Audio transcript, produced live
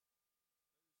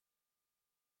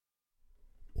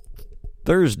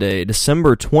Thursday,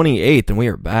 December 28th, and we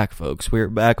are back, folks. We are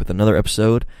back with another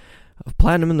episode of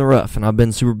Platinum in the Rough, and I've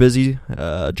been super busy,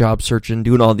 job searching,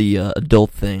 doing all the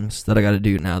adult things that I got to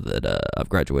do now that I've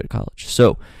graduated college.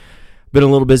 So, been a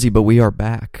little busy, but we are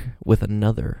back with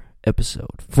another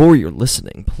episode for your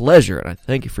listening pleasure, and I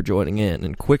thank you for joining in.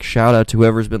 And quick shout out to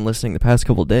whoever's been listening the past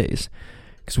couple days,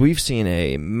 because we've seen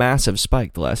a massive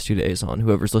spike the last 2 days on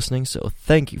whoever's listening, so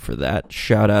thank you for that.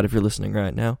 Shout out if you're listening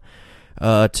right now.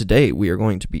 Today we are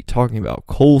going to be talking about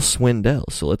Cole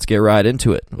Swindell, so let's get right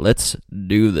into it. Let's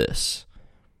do this.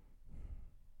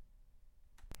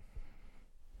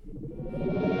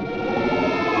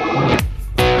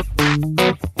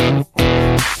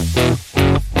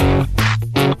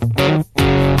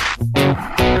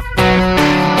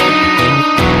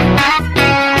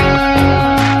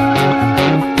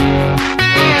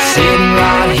 Sitting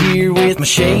right here with my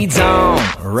shades on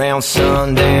around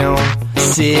sundown,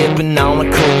 sipping on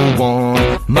a cold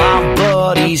one. My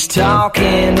buddies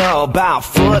talking about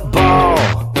football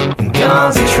and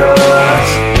guns and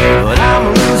trucks, but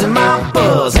I'm losing my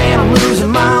buzz and I'm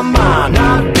losing my mind.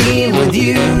 Not being with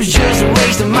you's just a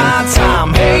waste of my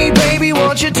time. Hey baby,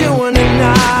 what you doing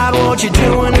tonight? What you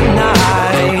doing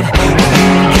tonight? You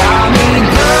got me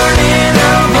burning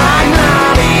up like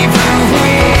 90 proof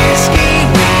whiskey.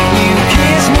 You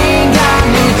kiss me, got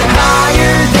me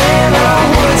higher than a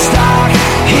Woodstock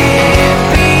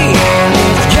hippie, and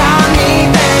it's got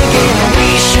me thinking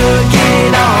we should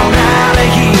get on out of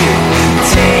here,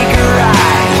 take a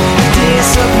ride,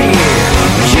 disappear.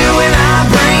 You and I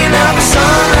bringing up a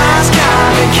sunrise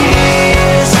kind of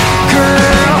kiss.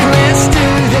 Girl, let's do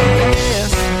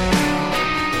this.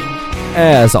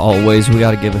 As always, we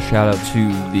got to give a shout out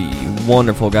to the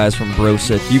wonderful guys from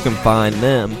Brosith. You can find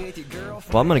them.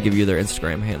 Well, I'm going to give you their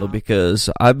Instagram handle because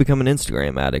I've become an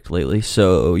Instagram addict lately.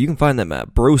 So you can find them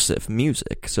at Brosith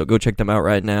Music. So go check them out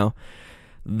right now.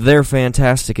 They're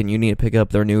fantastic, and you need to pick up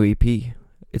their new EP.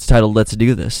 It's titled Let's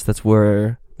Do This. That's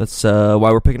why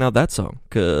we're picking out that song,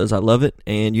 because I love it,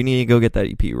 and you need to go get that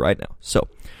EP right now. So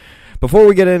before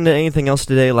we get into anything else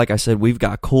today, like I said, we've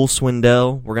got Cole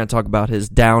Swindell. We're going to talk about his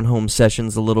Down Home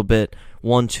sessions a little bit,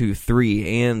 1, 2,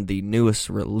 3, and the newest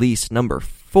release, number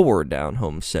 4 Down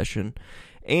Home session,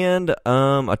 and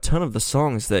a ton of the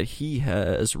songs that he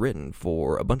has written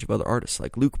for a bunch of other artists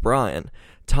like Luke Bryan,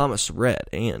 Thomas Rhett,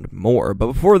 and more.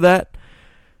 But before that,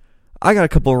 I got a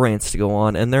couple of rants to go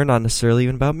on, and they're not necessarily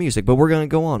even about music, but we're going to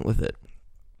go on with it.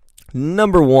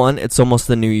 Number 1, it's almost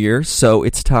the new year, so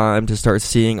it's time to start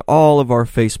seeing all of our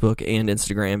Facebook and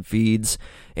Instagram feeds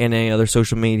and any other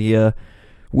social media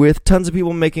with tons of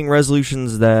people making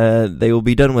resolutions that they will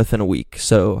be done with in a week.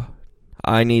 So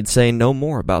I need say no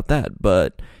more about that,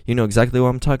 but you know exactly what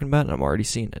I'm talking about, and I'm already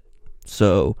seeing it.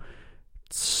 So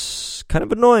it's kind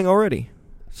of annoying already.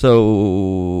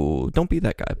 So don't be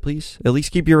that guy, please. At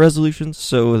least keep your resolutions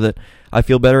so that I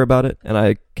feel better about it, and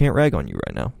I can't rag on you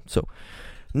right now. So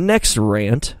next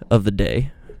rant of the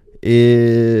day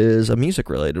is a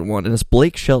music-related one, and it's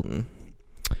Blake Shelton.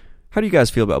 How do you guys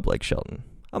feel about Blake Shelton?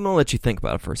 I'm going to let you think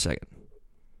about it for a second.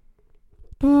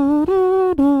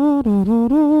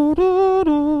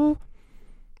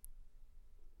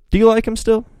 Do you like him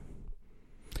still?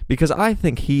 Because I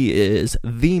think he is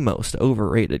the most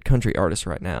overrated country artist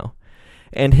right now.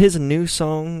 And his new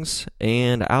songs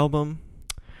and album,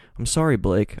 I'm sorry,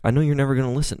 Blake, I know you're never going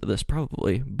to listen to this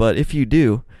probably, but if you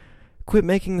do, quit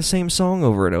making the same song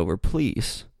over and over,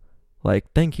 please.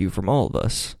 Like, thank you from all of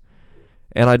us.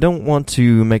 And I don't want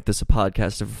to make this a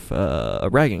podcast of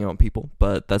ragging on people,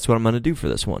 but that's what I'm going to do for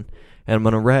this one. And I'm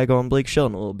going to rag on Blake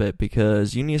Shelton a little bit,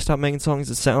 because you need to stop making songs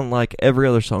that sound like every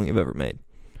other song you've ever made.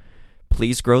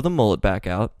 Please grow the mullet back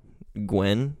out.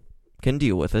 Gwen can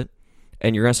deal with it.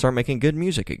 And you're going to start making good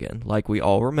music again, like we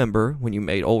all remember when you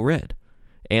made Old Red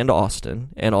and Austin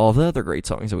and all the other great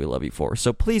songs that we love you for.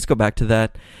 So please go back to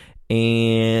that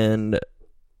and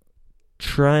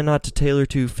try not to tailor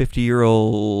to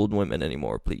 50-year-old women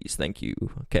anymore, please. Thank you.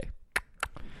 Okay.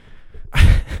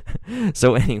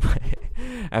 So anyway,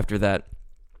 after that,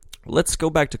 let's go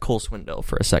back to Cole Swindell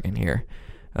for a second here.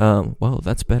 Whoa,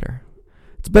 that's better.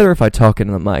 It's better if I talk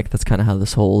into the mic. That's kind of how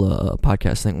this whole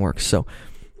podcast thing works. So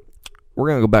we're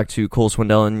going to go back to Cole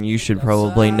Swindell, and you should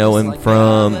probably know him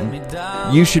from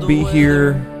You Should Be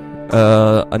Here,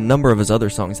 a number of his other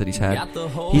songs that he's had.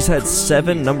 He's had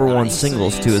 7 number 1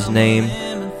 singles to his name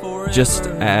just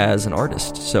as an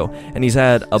artist. So, and he's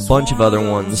had a bunch of other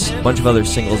ones, a bunch of other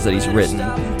singles that he's written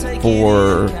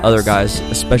for other guys,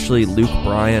 especially Luke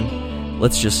Bryan.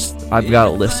 I've got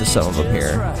a list of some of them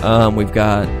here. We've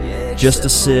got Just a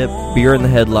Sip, Beer in the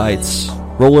Headlights,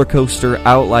 Roller Coaster,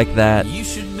 Out Like That,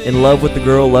 In Love with the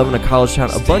Girl, Loving a College Town.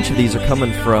 A bunch of these are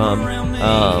coming from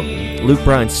Luke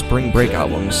Bryan's Spring Break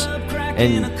albums.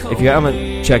 And if you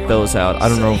haven't checked those out, I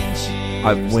don't know if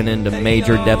I went into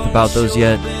major depth about those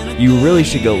yet. You really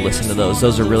should go listen to those.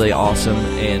 Those are really awesome,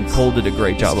 and Cole did a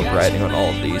great job of writing on all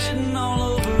of these.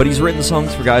 But he's written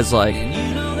songs for guys like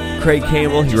Craig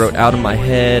Campbell. He wrote Out of My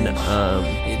Head.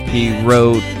 He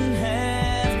wrote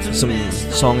some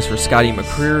songs for Scotty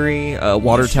McCreery,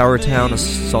 Water Tower Town, a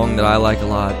song that I like a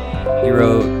lot. He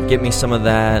wrote Get Me Some of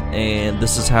That and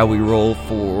This Is How We Roll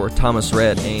for Thomas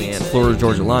Rhett and Florida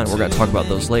Georgia Line. We're going to talk about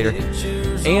those later.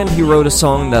 And he wrote a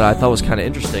song that I thought was kind of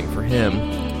interesting for him.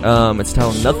 It's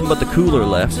titled Nothing But the Cooler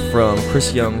Left from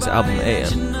Chris Young's album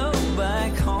AM.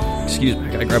 Excuse me,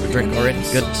 I gotta grab a drink already.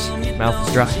 Goodness, mouth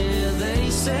is dry.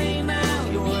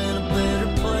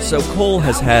 So Cole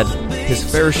has had his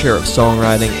fair share of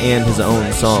songwriting and his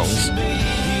own songs.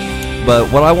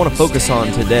 But what I want to focus on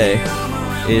today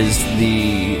is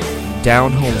the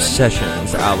Down Home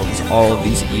Sessions albums, all of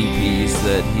these EPs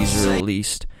that he's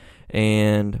released.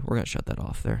 And we're going to shut that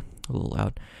off there, a little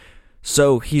loud.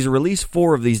 So he's released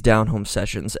 4 of these Down Home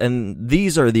Sessions, and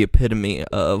these are the epitome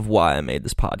of why I made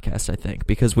this podcast, I think.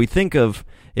 Because we think of,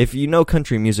 if you know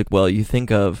country music well, you think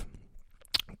of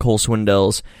Cole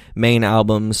Swindell's main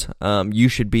albums, You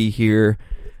Should Be Here.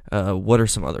 What are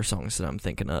some other songs that I'm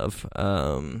thinking of?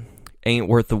 Ain't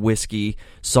Worth the Whiskey,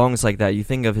 songs like that. You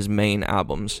think of his main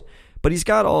albums. But he's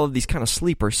got all of these kind of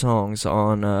sleeper songs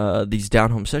on these Down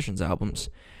Home Sessions albums.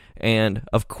 And,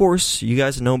 of course, you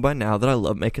guys know by now that I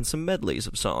love making some medleys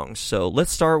of songs. So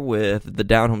let's start with the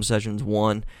Down Home Sessions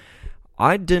 1.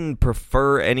 I didn't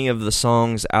prefer any of the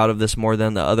songs out of this more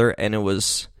than the other, and it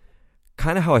was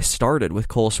kind of how I started with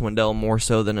Cole Swindell more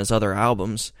so than his other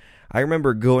albums. I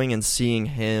remember going and seeing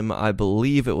him, I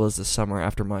believe it was the summer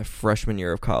after my freshman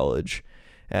year of college,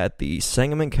 at the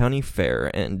Sangamon County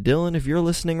Fair. And Dylan, if you're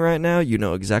listening right now, you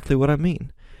know exactly what I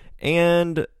mean.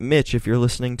 And Mitch, if you're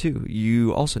listening too,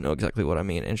 you also know exactly what I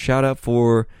mean. And shout out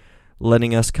for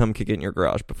letting us come kick it in your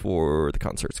garage before the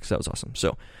concerts, because that was awesome.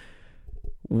 So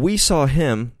we saw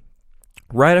him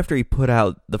right after he put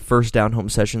out the first Down Home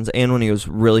Sessions and when he was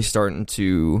really starting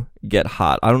to get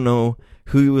hot. I don't know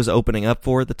who he was opening up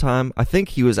for at the time. I think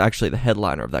he was actually the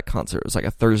headliner of that concert. It was like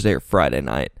a Thursday or Friday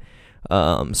night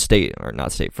county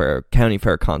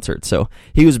fair concert. So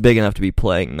he was big enough to be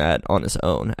playing that on his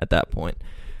own at that point.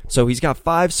 So he's got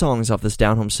 5 songs off this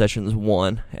Down Home Sessions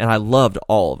 1, and I loved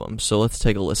all of them. So let's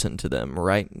take a listen to them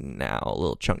right now, a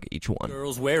little chunk of each one.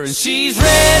 Girls wearing, she's ready,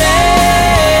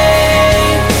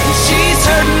 she's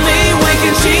hurting me,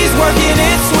 winking, she's working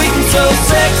it sweet and so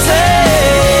sexy.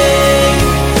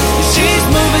 She's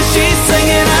moving, she's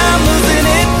singing, I'm losing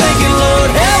it, thinking,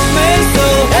 Lord help me, so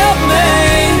help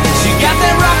me. She got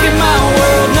that rock in my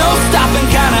world, no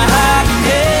stopping, kinda hot and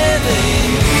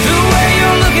heavy. The way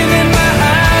you're looking in my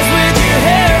eyes with your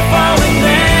hair falling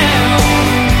down.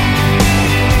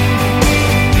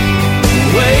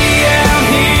 Way out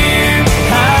here,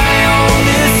 high on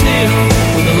this hill,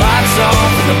 with the lights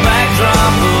off in the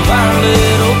backdrop of our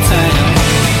little town.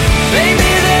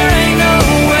 Baby, there ain't no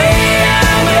way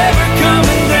I'm ever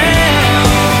coming down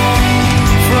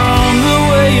from the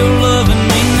way you're loving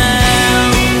me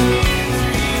now.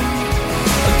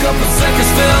 A couple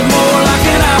seconds felt more like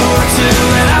an hour or two,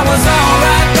 and I was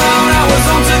alright, thought I was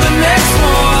on to the next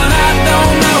one. I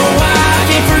don't know why I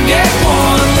can't forget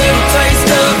one little taste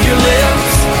of your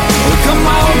lips. Well, come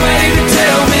on, baby,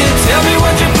 tell me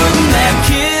what you're putting that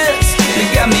kiss. You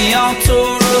got me all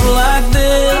tore up like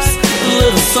this. A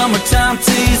little summertime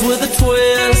tease with a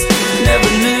twist. Never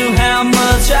knew how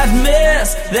much I'd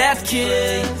miss that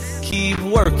kiss. Keep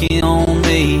working on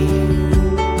me.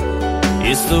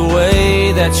 It's the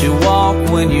way that you walk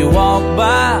when you walk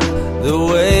by, the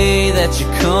way that you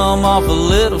come off a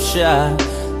little shy,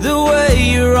 the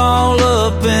way you're all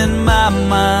up in my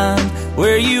mind,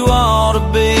 where you ought to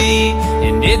be,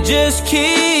 and it just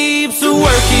keeps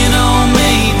working on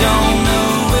me. Don't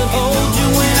know it hold you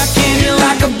when I can, you're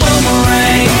like a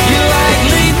boomerang. You like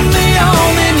leading me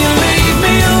on and you leave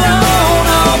me alone.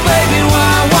 Oh baby,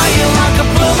 why you like a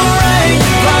boomerang,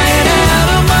 flying out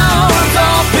of my arms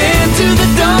off into the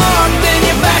dark, then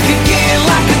you're back again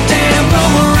like a damn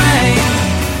boomerang.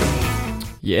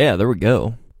 Yeah, there we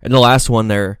go. And the last one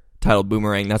there, titled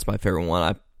Boomerang, that's my favorite one.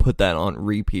 I put that on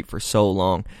repeat for so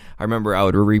long. I remember I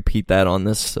would repeat that on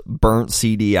this burnt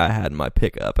CD I had in my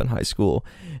pickup in high school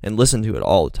and listen to it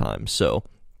all the time. So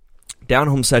Down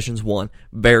Home Sessions 1,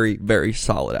 very, very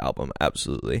solid album,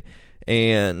 absolutely.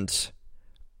 And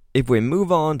if we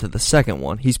move on to the second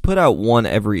one, he's put out one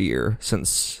every year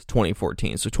since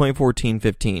 2014. So 2014,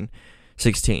 15,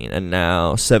 16, and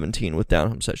now 17 with Down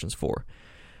Home Sessions 4.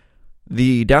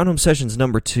 The Down Home Sessions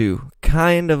number 2,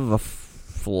 kind of a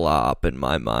flop in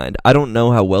my mind. I don't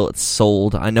know how well it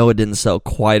sold. I know it didn't sell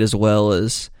quite as well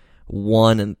as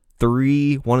 1 and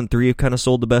 3. 1 and 3 have kind of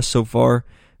sold the best so far,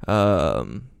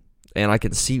 and I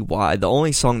can see why. The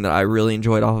only song that I really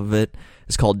enjoyed off of it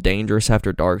is called Dangerous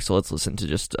After Dark, so let's listen to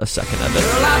just a second of it.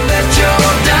 Girl, I bet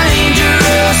you're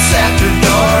dangerous after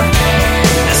dark.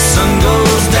 The sun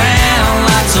goes down,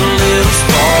 lights a little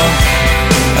spark.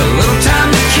 A little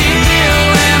time to kill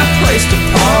and a place to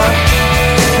park.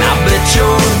 And I bet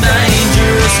you're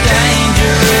dangerous,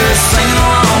 dangerous. Singing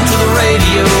along to the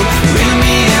radio, reeling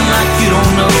me in like you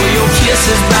don't know. Your kiss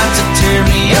is about to tear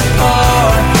me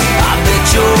apart. I bet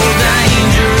you're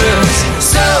dangerous,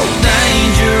 so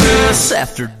dangerous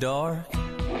after dark.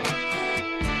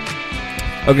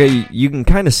 Okay, you can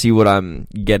kind of see what I'm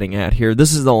getting at here.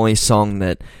 This is the only song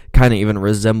that kind of even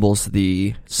resembles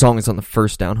the songs on the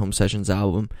first Down Home Sessions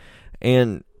album.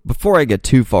 And before I get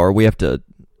too far, we have to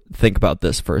think about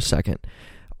this for a second.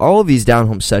 All of these Down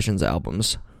Home Sessions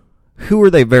albums, who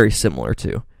are they very similar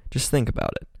to? Just think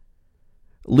about it.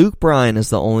 Luke Bryan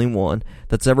is the only one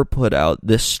that's ever put out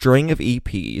this string of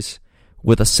EPs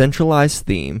with a centralized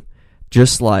theme,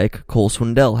 just like Cole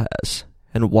Swindell has.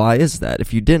 And why is that?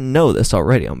 If you didn't know this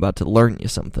already, I'm about to learn you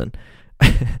something.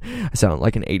 I sound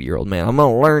like an 80-year-old man. I'm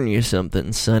going to learn you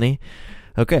something, sonny.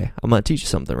 Okay, I'm going to teach you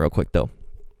something real quick, though.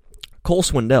 Cole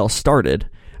Swindell started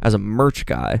as a merch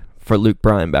guy for Luke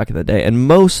Bryan back in the day, and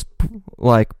most,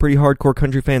 pretty hardcore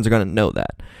country fans are going to know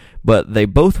that. But they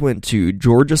both went to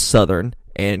Georgia Southern,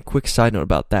 and quick side note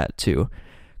about that, too.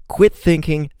 Quit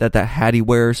thinking that hat he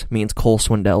wears means Cole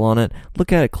Swindell on it.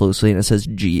 Look at it closely, and it says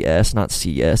GS, not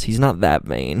CS. He's not that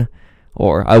vain.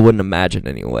 Or, I wouldn't imagine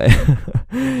anyway.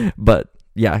 But,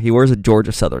 yeah, he wears a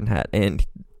Georgia Southern hat, and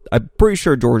I'm pretty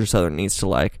sure Georgia Southern needs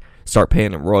to, start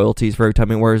paying him royalties for every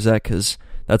time he wears that, because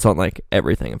that's on,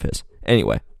 everything of his.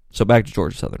 Anyway, so back to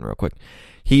Georgia Southern real quick.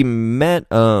 He met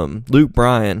Luke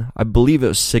Bryan, I believe it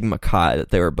was Sigma Chi that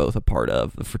they were both a part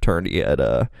of, the fraternity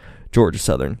at Georgia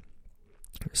Southern.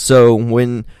 So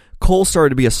when Cole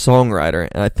started to be a songwriter,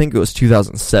 and I think it was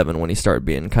 2007 when he started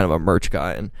being kind of a merch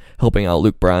guy and helping out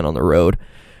Luke Bryan on the road,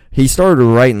 he started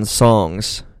writing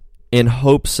songs in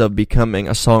hopes of becoming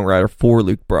a songwriter for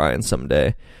Luke Bryan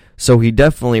someday. So he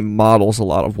definitely models a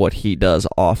lot of what he does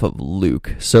off of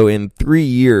Luke. So in 3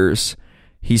 years,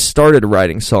 he started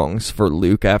writing songs for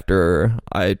Luke after,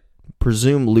 I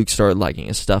presume, Luke started liking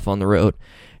his stuff on the road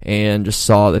and just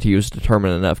saw that he was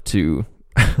determined enough to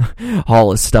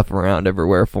haul his stuff around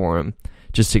everywhere for him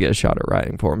just to get a shot at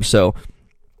writing for him. So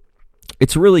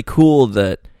it's really cool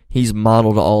that he's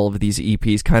modeled all of these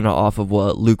EPs kind of off of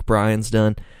what Luke Bryan's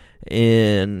done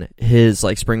in his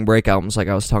spring break albums like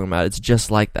I was talking about. It's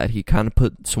just like that. He kind of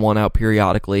puts one out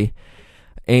periodically,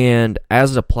 and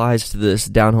as it applies to this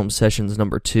Down Home Sessions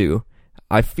number 2,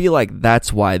 I feel like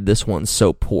that's why this one's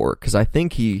so poor, because I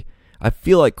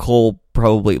feel like Cole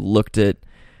probably looked at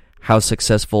how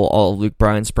successful all of Luke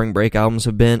Bryan's spring break albums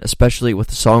have been, especially with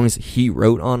the songs that he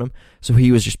wrote on them. So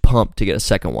he was just pumped to get a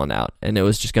second one out, and it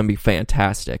was just going to be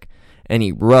fantastic. And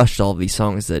he rushed all of these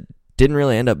songs that didn't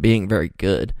really end up being very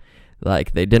good. They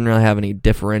didn't really have any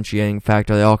differentiating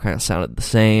factor. They all kind of sounded the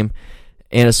same.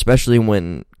 And especially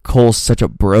when Cole's such a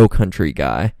bro country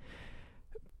guy,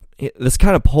 it's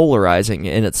kind of polarizing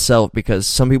in itself, because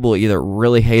some people either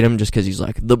really hate him just because he's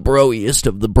the broiest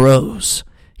of the bros.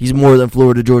 He's more than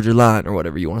Florida Georgia Line, or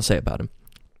whatever you want to say about him.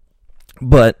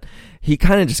 But he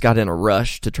kind of just got in a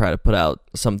rush to try to put out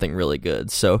something really good.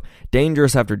 So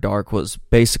Dangerous After Dark was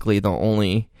basically the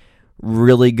only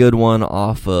really good one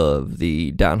off of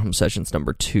the Down Home Sessions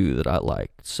number 2 that I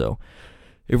liked. So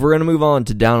if we're going to move on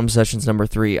to Down Home Sessions number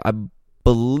 3, I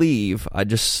believe I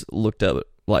just looked up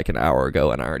an hour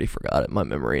ago and I already forgot it. My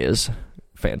memory is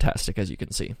fantastic, as you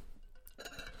can see.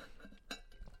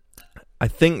 I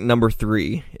think number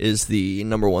 3 is the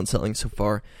number 1 selling so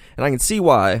far, and I can see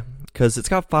why, because it's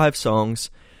got 5 songs.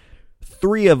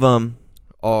 3 of them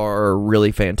are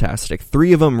really fantastic.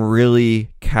 3 of them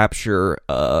really capture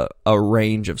a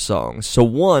range of songs. So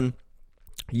one,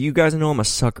 you guys know I'm a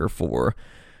sucker for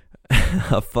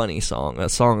a funny song, a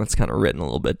song that's kind of written a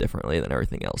little bit differently than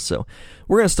everything else. So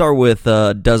we're going to start with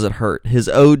Does It Hurt, his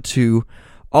ode to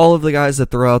all of the guys that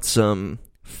throw out some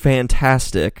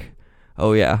fantastic,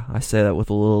 oh yeah, I say that with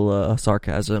a little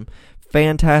sarcasm,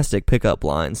 fantastic pickup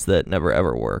lines that never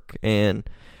ever work. And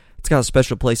it's got a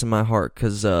special place in my heart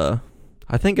because I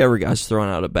think every guy's throwing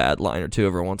out a bad line or two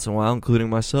every once in a while, including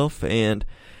myself, and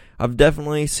I've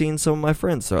definitely seen some of my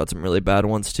friends throw out some really bad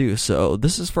ones too, so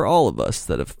this is for all of us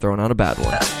that have thrown out a bad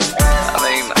one. I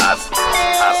mean,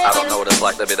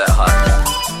 like they'd be that hot.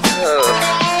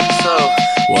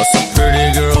 What's a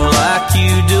pretty girl like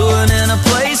you doing in a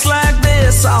place like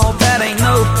this? Oh, that ain't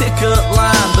no pickup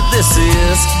line, but this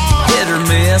is hit or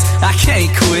miss. I can't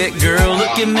quit, girl.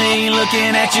 Look at me,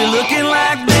 looking at you, looking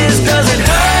like this. Does it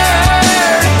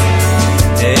hurt?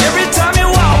 Every time you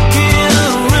walk in a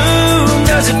room,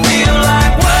 does it feel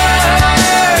like work?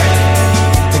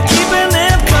 Keeping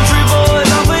them country boys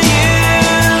off of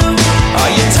you.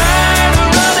 Are you tired of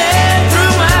running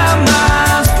through my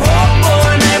mind? Poor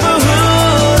boy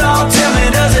neighborhood. Oh, tell me,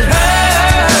 does it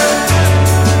hurt?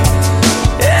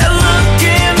 Yeah,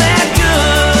 looking that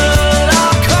good.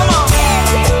 Oh, come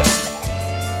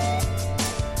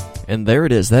on. And there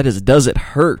it is. That is Does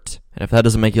It Hurt? And if that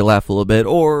doesn't make you laugh a little bit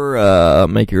or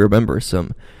make you remember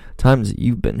some times that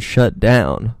you've been shut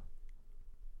down,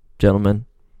 gentlemen,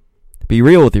 be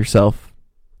real with yourself.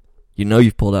 You know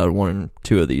you've pulled out one or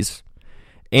two of these.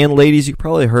 And ladies, you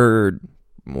probably heard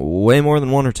way more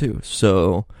than one or two.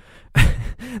 So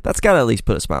that's got to at least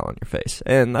put a smile on your face.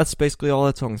 And that's basically all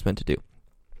that song's meant to do.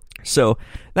 So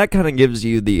that kind of gives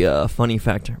you the funny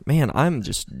factor. Man, I'm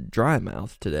just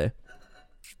dry-mouthed today.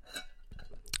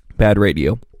 Bad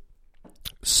radio.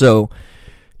 So,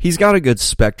 he's got a good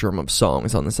spectrum of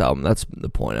songs on this album. That's the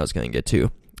point I was going to get to.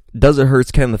 Does It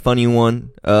Hurt's kind of the funny one,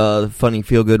 the funny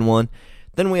feel-good one.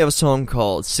 Then we have a song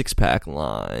called Six Pack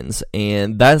Lines,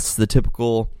 and that's the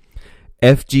typical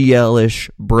FGL-ish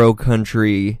bro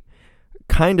country,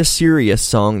 kind of serious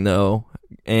song though,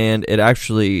 and it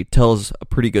actually tells a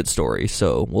pretty good story,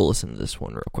 so we'll listen to this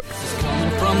one real quick.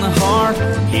 Coming from the heart,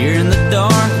 here in the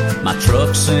dark, my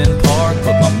truck's in park,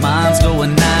 but my mind's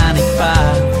going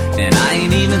 95, and I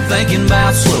ain't even thinking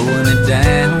about slowing it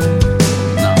down,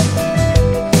 no.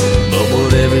 But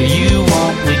whatever you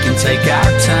want, we can take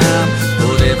our time,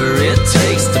 whatever it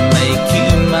takes to make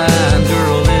you mine,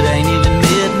 girl, it ain't even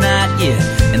midnight yet,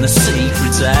 and the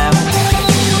secret's out.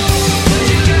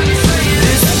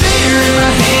 This beer in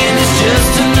my hand is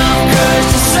just enough courage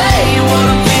to say what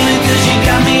I'm feeling, 'cause you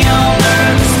got me on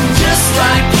nerves, just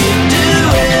like you do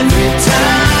every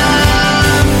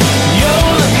time. You're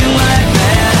looking like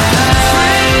that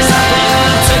crazy.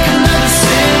 Take another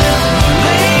sip,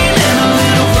 lean in a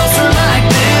little closer like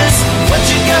this. What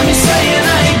you got me saying,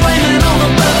 I ain't blaming on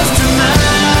the buzz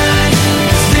tonight,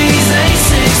 'cause these ain't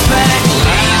six-pack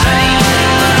lines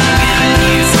I'm giving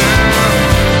you,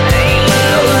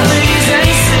 girl. These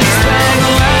ain't six-pack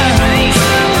lines.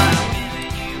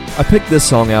 I picked this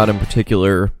song out in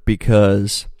particular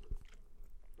because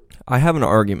I have an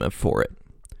argument for it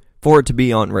to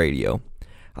be on radio.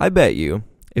 I bet you,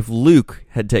 if Luke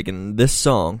had taken this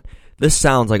song, this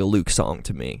sounds like a Luke song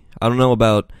to me. I don't know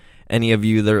about any of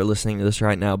you that are listening to this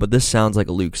right now, but this sounds like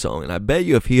a Luke song, and I bet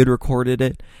you if he had recorded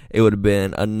it, it would have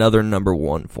been another number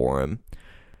one for him,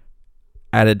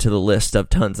 added to the list of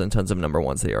tons and tons of number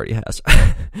ones that he already has.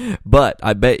 But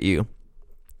I bet you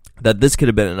that this could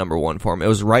have been a number one for him. It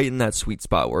was right in that sweet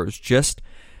spot where it was just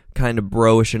kind of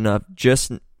bro-ish enough,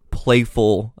 just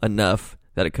playful enough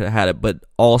that it could have had it, but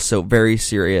also very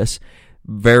serious,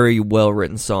 very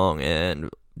well-written song, and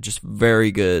just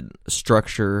very good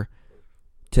structure,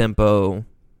 tempo,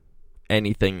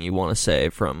 anything you want to say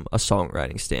from a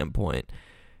songwriting standpoint,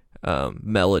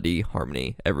 melody,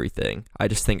 harmony, everything. I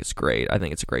just think it's great. I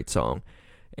think it's a great song.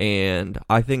 And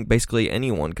I think basically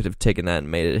anyone could have taken that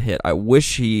and made it a hit. I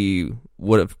wish he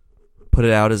would have put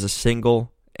it out as a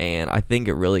single, and I think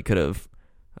it really could have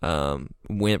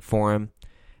went for him.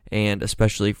 And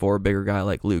especially for a bigger guy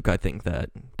like Luke, I think that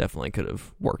definitely could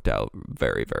have worked out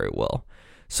very, very well.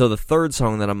 So the third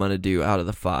song that I'm going to do out of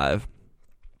the 5,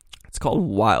 it's called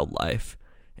Wildlife.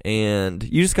 And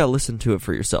you just got to listen to it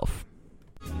for yourself.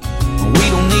 We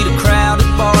don't need a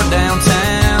crowded bar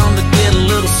downtown to get a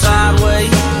little sideways.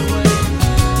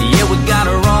 Yeah, we got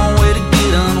our own way to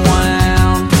get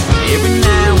unwound. Every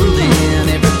now and then,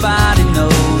 everybody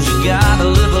knows you gotta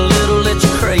live a little, let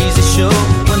your crazy show.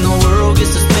 When the world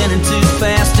gets to spinning too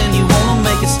fast and you wanna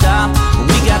make it stop,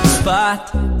 we got the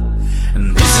spot.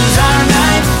 And this is our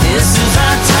night, this is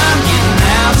our time, getting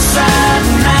outside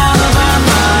and out of our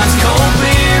minds. Cold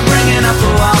beer, bringing up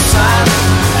the wild side.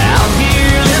 Out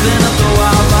here, living up the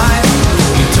wildlife.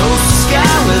 We toast the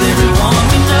sky with everyone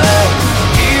we know.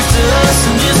 Here's to us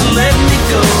and just letting it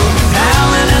go.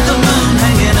 Howling at the moon,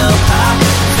 hanging up high,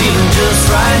 feeling just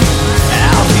right.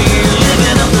 Out here,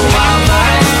 living up the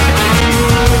wildlife.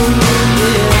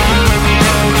 Yeah.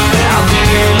 Out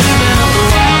here, living up the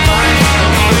wildlife.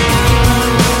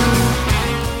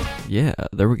 Yeah,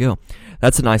 there we go.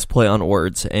 That's a nice play on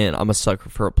words, and I'm a sucker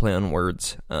for a play on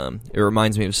words. It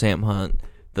reminds me of Sam Hunt,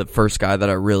 the first guy that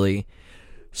I really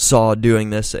saw doing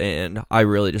this, and I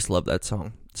really just love that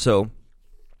song. So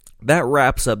that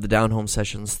wraps up the Down Home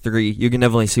Sessions 3. You can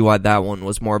definitely see why that one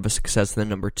was more of a success than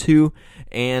number 2,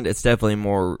 and it's definitely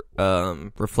more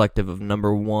reflective of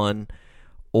number 1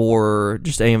 or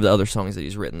just any of the other songs that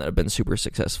he's written that have been super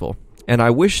successful. And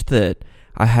I wish that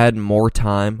I had more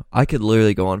time. I could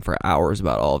literally go on for hours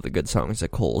about all of the good songs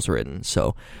that Cole's written,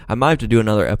 so I might have to do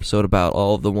another episode about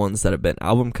all of the ones that have been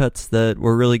album cuts that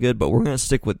were really good, but we're going to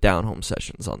stick with Down Home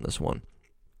Sessions on this one.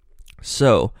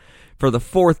 So, for the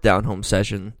 4th Down Home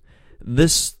Session,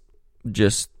 this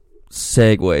just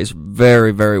segues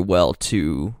very, very well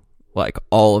to like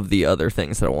all of the other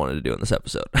things that I wanted to do in this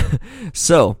episode.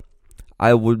 So,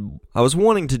 I was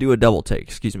wanting to do a double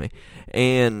take,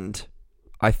 and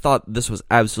I thought this was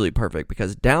absolutely perfect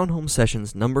because Down Home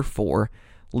Sessions number 4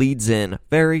 leads in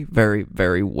very, very,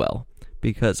 very well,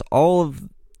 because all of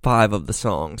 5 of the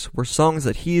songs were songs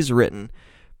that he's written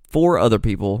for other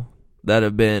people that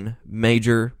have been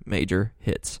major, major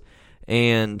hits.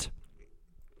 And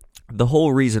the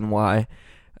whole reason why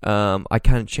I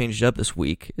kind of changed it up this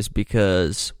week is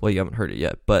because, well, you haven't heard it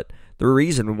yet, but the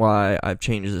reason why I've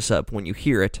changed this up when you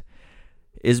hear it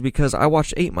is because I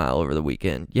watched 8 Mile over the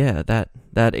weekend. Yeah, that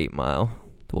 8 Mile.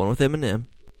 The one with Eminem,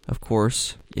 of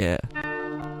course. Yeah.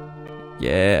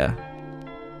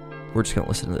 We're just going to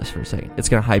listen to this for a second. It's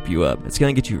going to hype you up. It's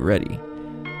going to get you ready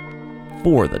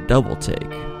for the double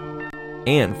take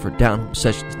and for Down Home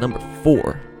Sessions number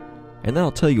 4. And then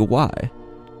I'll tell you why.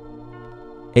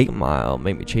 8 Mile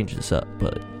made me change this up,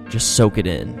 but just soak it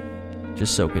in.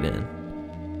 Just soak it in.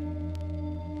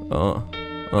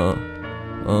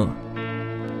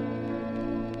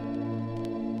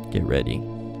 Get ready.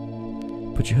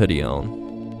 Put your hoodie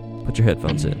on. Put your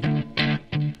headphones in.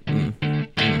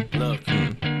 Look.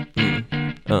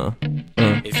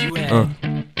 If you had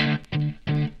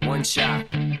one shot,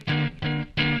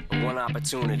 one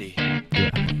opportunity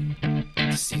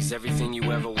to seize everything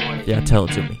you ever wanted. Yeah, tell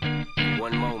it to me.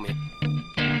 One moment.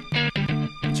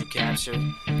 Would you capture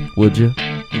it? Would you?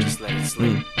 Just let it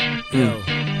slip.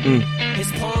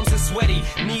 His palms are sweaty,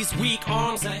 knees weak,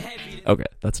 arms are heavy. Okay,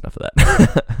 that's enough of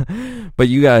that. But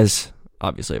you guys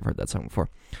obviously have heard that song before.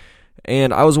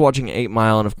 And I was watching 8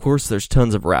 Mile, and of course there's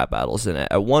tons of rap battles in it.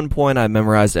 At one point I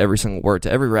memorized every single word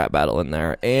to every rap battle in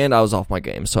there, and I was off my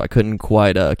game, so I couldn't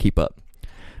quite keep up.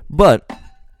 But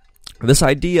this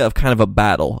idea of kind of a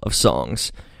battle of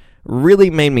songs really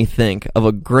made me think of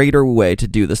a greater way to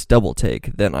do this double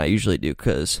take than I usually do,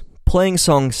 because playing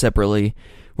songs separately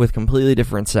with completely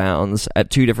different sounds at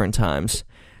 2 different times,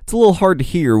 it's a little hard to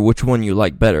hear which one you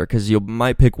like better, because you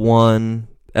might pick one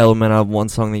element of one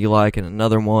song that you like and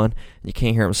another one, and you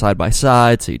can't hear them side by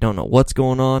side, so you don't know what's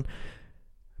going on.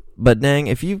 But dang,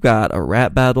 if you've got a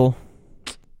rap battle,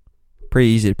 pretty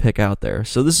easy to pick out there.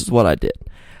 So this is what I did.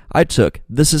 I took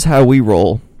This Is How We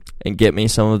Roll and Get Me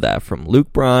Some of That from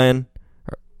Luke Bryan,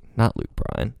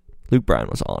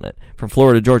 was on it, from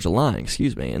Florida Georgia Line,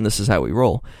 and This Is How We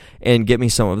Roll, and Get Me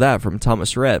Some of That from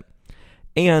Thomas Rhett,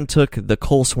 and took the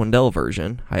Cole Swindell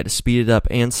version. I had to speed it up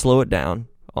and slow it down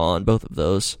on both of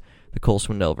those, the Cole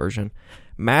Swindell version,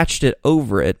 matched it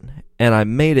over it, and I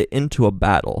made it into a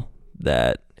battle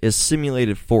that is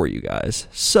simulated for you guys.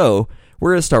 So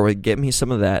we're going to start with Get Me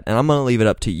Some of That, and I'm going to leave it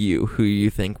up to you who you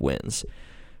think wins.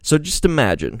 So just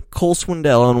imagine, Cole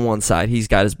Swindell on one side, he's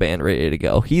got his band ready to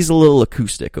go. He's a little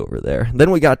acoustic over there.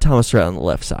 Then we got Thomas Rhett on the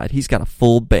left side. He's got a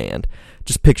full band.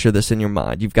 Just picture this in your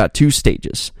mind. You've got 2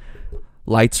 stages.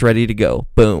 Lights ready to go.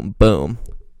 Boom, boom.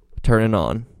 Turn it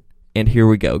on. And here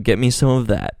we go. Get Me Some of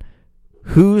That.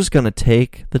 Who's going to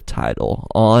take the title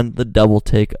on the double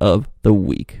take of the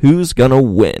week? Who's going to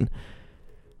win?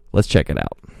 Let's check it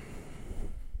out.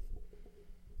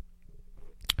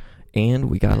 And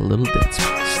we got a little dance.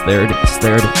 There it is.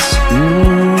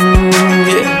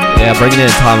 Yeah, bring it in,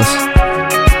 Thomas.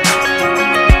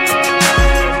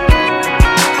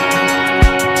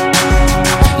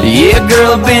 Yeah,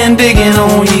 girl, I've been digging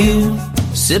on you,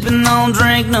 sipping on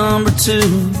drink number 2,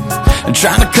 and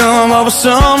trying to come up with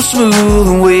something smooth,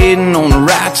 and waiting on the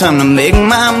right time to make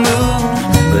my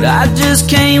move. But I just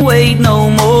can't wait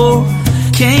no more.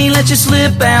 Can't let you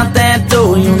slip out that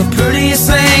door. You're the prettiest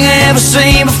thing I ever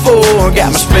seen before.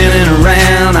 Got me spinning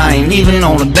around, I ain't even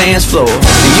on the dance floor.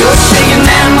 You're shaking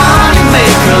that money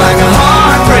maker like a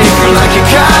heartbreaker, like your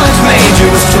college major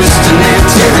was twisting and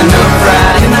tearing up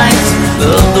Friday nights.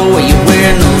 Love the way you're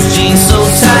wearing those jeans so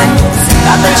tight.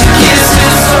 I bet your kiss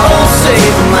is soul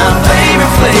saver, my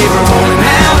favorite flavor. Only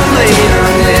now and later,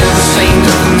 I never seen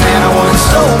nothing that I want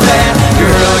so bad.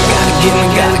 Girl, I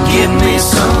gotta give me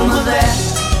some of that.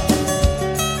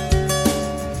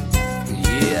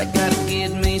 Yeah, I gotta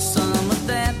give me some of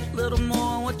that.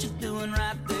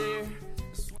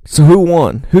 So who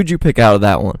won? Who'd you pick out of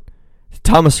that one? Did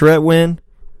Thomas Rhett win?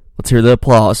 Let's hear the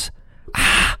applause.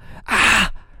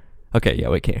 Okay, yeah,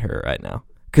 we can't hear it right now.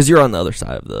 Because you're on the other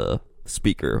side of the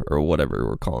speaker, or whatever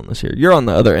we're calling this here. You're on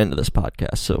the other end of this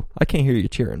podcast, so I can't hear you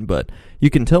cheering. But you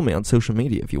can tell me on social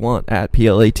media if you want, at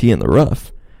PLAT in the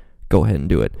rough. Go ahead and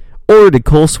do it. Or did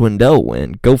Cole Swindell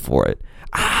win? Go for it.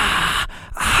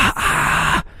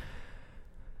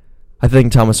 I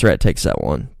think Thomas Rhett takes that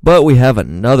one. But we have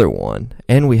another one.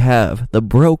 And we have the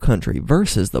Bro Country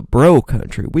versus the Bro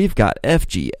Country. We've got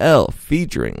FGL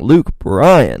featuring Luke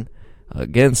Bryan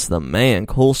against the man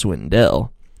Cole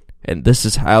Swindell. And this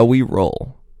is how we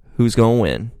roll. Who's going to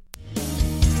win?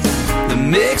 The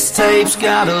mixtape's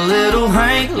got a little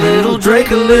Hank, little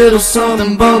Drake, a little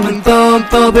something bumping,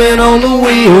 thumping on the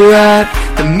wheel, right?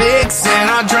 The mix and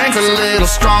our drink's a little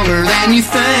stronger than you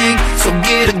think, so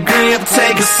get a grip,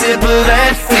 take a sip of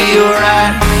that feel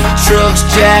right. Trucks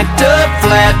jacked up,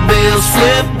 flat bills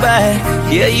flip back,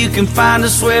 yeah, you can find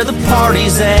us where the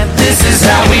party's at. This is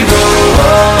how we roll.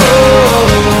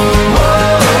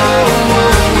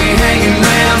 We hanging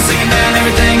around, singing down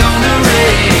everything on the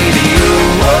radio.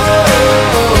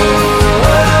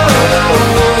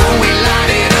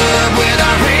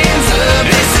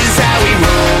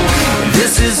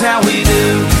 How we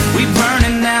do. We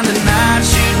burning down the night,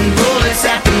 shooting bullets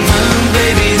at the moon,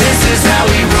 baby. This is how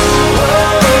we roll.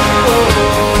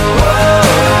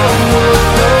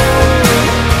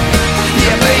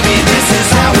 Yeah, baby, this is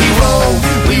how we roll.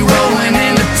 We rolling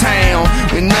into town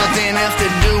with nothing else to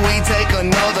do. We take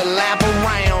another lap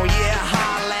around. Yeah,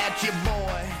 holla at your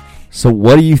boy. So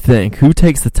what do you think? Who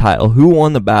takes the title? Who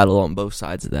won the battle on both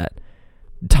sides of that?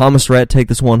 Did Thomas Rhett take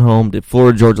this one home? Did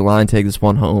Florida Georgia Line take this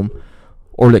one home?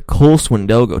 Or did Cole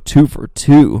Swindell go 2 for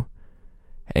 2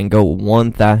 and go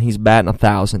 1,000? He's batting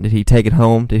 1,000. Did he take it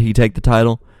home? Did he take the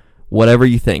title? Whatever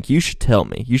you think, you should tell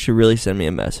me. You should really send me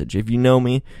a message. If you know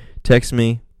me, text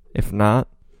me. If not,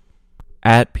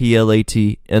 at PLAT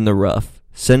in the rough.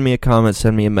 Send me a comment.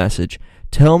 Send me a message.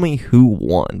 Tell me who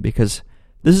won, because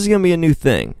this is going to be a new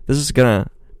thing. This is going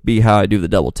to be how I do the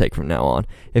double take from now on.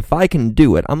 If I can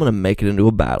do it, I'm going to make it into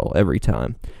a battle every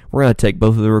time. We're going to take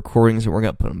both of the recordings and we're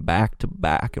going to put them back to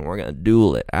back and we're going to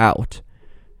duel it out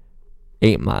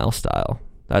 8 Mile style.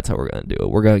 That's how we're going to do it.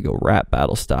 We're going to go rap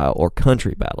battle style or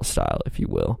country battle style, if you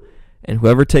will. And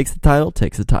whoever takes the title,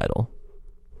 takes the title.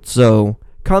 So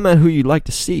comment who you'd like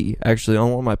to see, actually,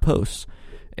 on one of my posts.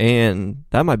 And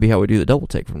that might be how we do the double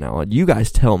take from now on. You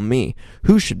guys tell me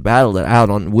who should battle it out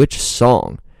on which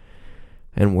song.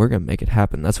 And we're going to make it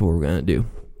happen. That's what we're going to do.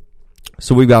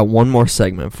 So we've got one more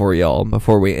segment for y'all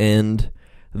before we end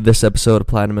this episode of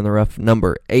Platinum in the Rough,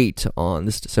 number 8 on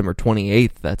this December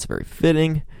 28th. That's very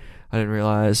fitting. I didn't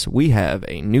realize we have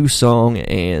a new song,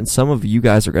 and some of you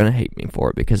guys are going to hate me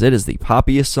for it because it is the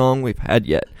poppiest song we've had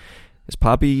yet. Is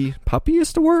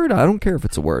poppiest a word? I don't care if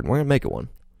it's a word. We're going to make it one.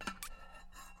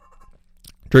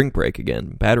 Drink break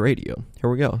again. Bad radio. Here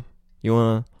we go. You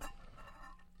want to...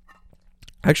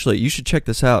 Actually, you should check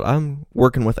this out. I'm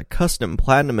working with a custom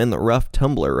Platinum in the Rough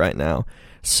tumbler right now.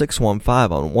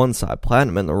 615 on one side,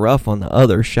 Platinum in the Rough on the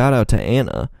other. Shout out to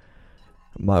Anna,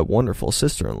 my wonderful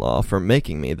sister-in-law, for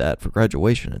making me that for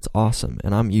graduation. It's awesome,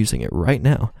 and I'm using it right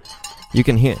now. You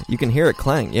can hear it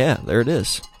clang. Yeah, there it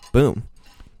is. Boom.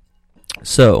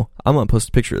 So, I'm going to post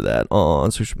a picture of that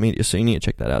on social media, so you need to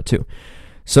check that out too.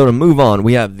 So, to move on,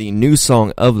 we have the new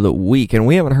song of the week, and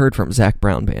we haven't heard from Zach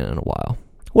Brown Band in a while.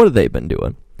 What have they been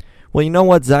doing? Well, you know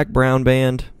what, Zach Brown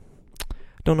Band?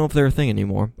 Don't know if they're a thing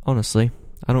anymore, honestly.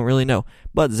 I don't really know.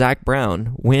 But Zach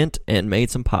Brown went and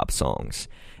made some pop songs.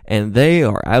 And they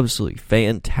are absolutely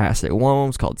fantastic. One of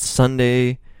them's called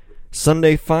Sunday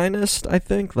Finest, I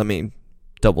think. Let me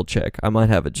double check. I might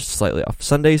have it just slightly off.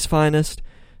 Sunday's Finest,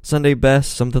 Sunday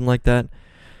Best, something like that.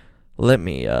 Let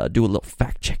me do a little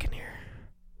fact checking here.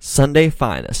 Sunday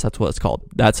Finest, that's what it's called.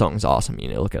 That song's awesome. You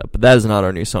need to look it up. But that is not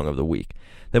our new song of the week.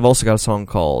 They've also got a song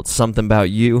called Something About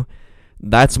You.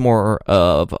 That's more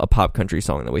of a pop country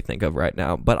song that we think of right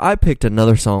now. But I picked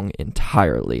another song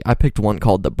entirely. I picked one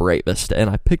called The Bravest, and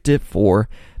I picked it for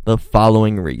the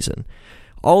following reason.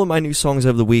 All of my new songs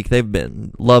of the week, they've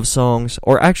been love songs,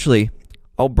 or actually,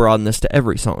 I'll broaden this to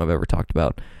every song I've ever talked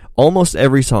about. Almost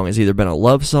every song has either been a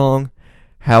love song,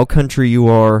 how country you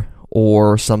are,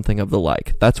 or something of the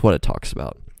like. That's what it talks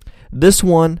about. This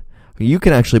one, you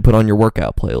can actually put on your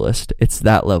workout playlist. It's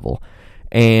that level.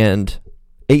 And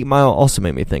 8 Mile also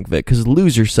made me think of it, because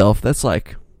Lose Yourself, that's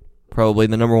like probably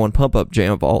the number one pump-up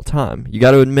jam of all time. You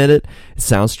got to admit it. It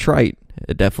sounds trite.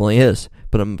 It definitely is.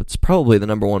 But it's probably the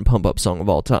number one pump-up song of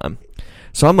all time.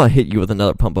 So I'm going to hit you with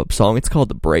another pump-up song. It's called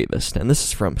The Bravest, and this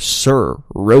is from Sir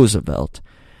Roosevelt.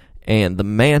 and the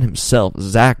man himself,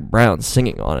 Zach Brown,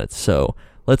 singing on it. So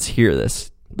let's hear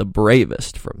this. The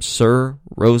Bravest from Sir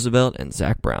Roosevelt and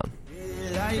Zach Brown.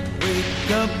 I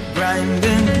wake up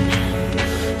grinding,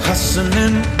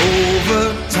 hustling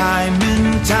overtime,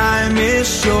 and time is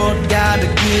short. Gotta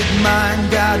get mine,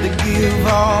 gotta give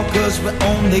all, cause we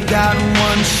only got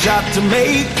one shot to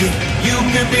make it. You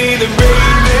could be the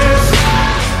bravest,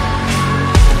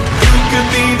 you could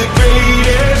be the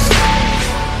greatest.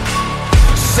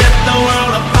 Set the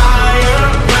world on fire,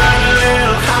 run a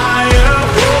little higher.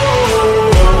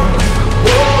 Whoa,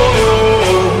 whoa.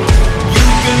 You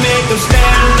can make them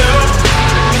stand up,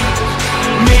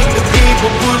 make the people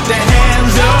put their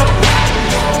hands up.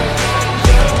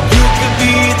 You could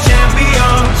be a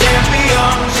champion,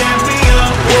 champion,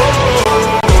 champion. Whoa,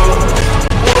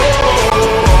 whoa.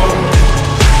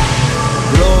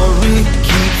 Glory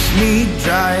keeps me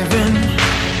driving,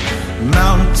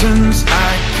 mountains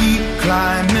I keep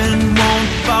climbing, won't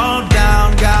fall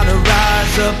down, gotta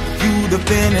rise up through the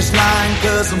finish line,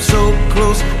 cause I'm so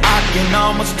close, I can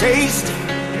almost taste it.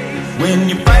 When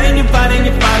you're fighting, you're fighting,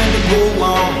 you're fighting to go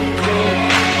on.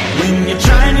 When you're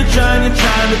trying, you're trying, you're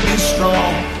trying to be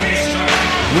strong.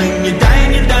 When you're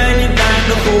dying, you're dying, you're dying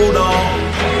to hold on.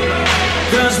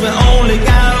 Cause we only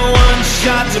got one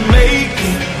shot to make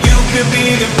it. You could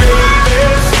be the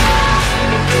bravest,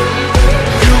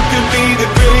 you could be the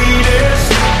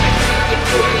greatest.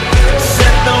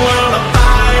 Set the world on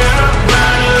fire,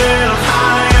 run a little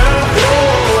higher. Whoa,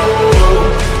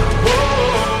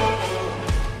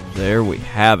 whoa. There we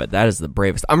have it. That is The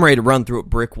Bravest. I'm ready to run through a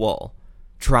brick wall.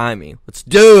 Try me. Let's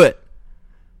do it.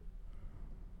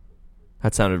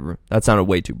 That sounded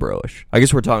way too bro-ish. I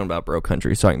guess we're talking about bro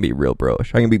country, so I can be real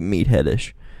bro-ish. I can be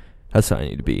meathead-ish. That's what I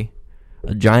need to be.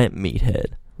 A giant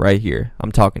meathead. Right here.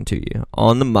 I'm talking to you.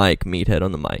 On the mic, meathead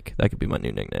on the mic. That could be my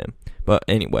new nickname. But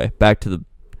anyway, back to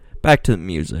the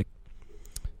music.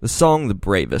 The song The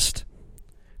Bravest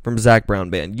from Zach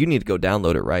Brown Band. You need to go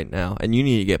download it right now. And you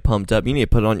need to get pumped up. You need to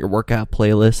put it on your workout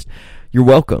playlist. You're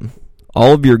welcome.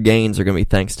 All of your gains are going to be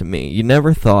thanks to me. You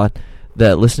never thought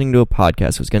that listening to a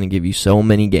podcast was going to give you so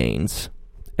many gains.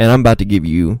 And I'm about to give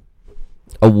you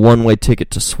a one-way ticket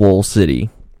to Swole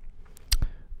City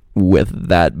with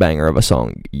that banger of a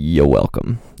song. You're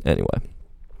welcome. Anyway.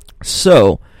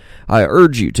 So, I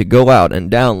urge you to go out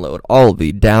and download all of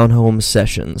the Down Home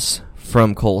sessions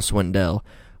from Cole Swindell.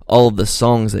 All of the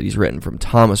songs that he's written, from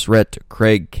Thomas Rhett to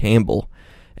Craig Campbell,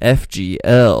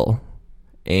 FGL,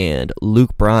 and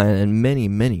Luke Bryan, and many,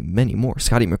 many, many more.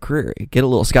 Scotty McCreery. Get a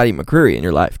little Scotty McCreery in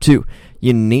your life, too.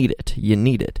 You need it. You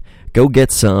need it. Go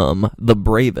get some The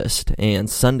Bravest and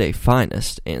Sunday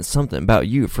Finest and Something About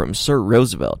You from Sir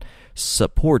Roosevelt.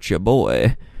 Support your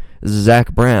boy,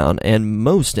 Zach Brown. And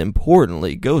most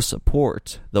importantly, go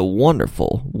support the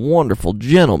wonderful, wonderful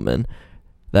gentlemen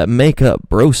that make up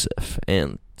Brosif.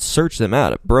 And search them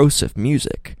out at Brosif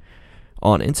Music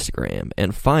on Instagram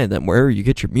and find them wherever you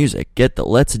get your music. Get the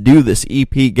Let's Do This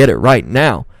EP. Get it right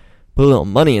now. Put a little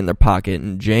money in their pocket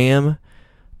and jam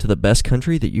to the best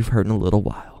country that you've heard in a little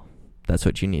while. That's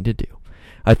what you need to do.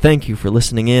 I thank you for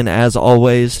listening in, as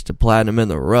always, to Platinum in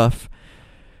the Rough.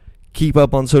 Keep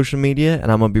up on social media,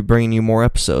 and I'm going to be bringing you more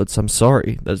episodes. I'm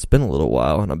sorry that it's been a little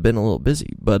while, and I've been a little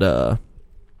busy, but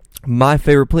my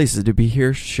favorite place is to be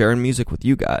here sharing music with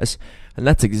you guys, and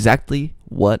that's exactly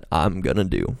what I'm going to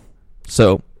do.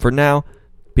 So, for now,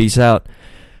 peace out,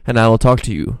 and I will talk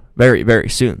to you very, very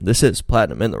soon. This is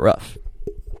Platinum in the Rough.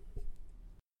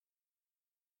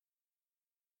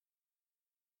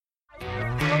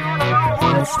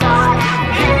 It's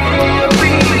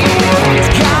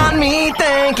got me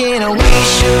thinking we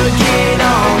should get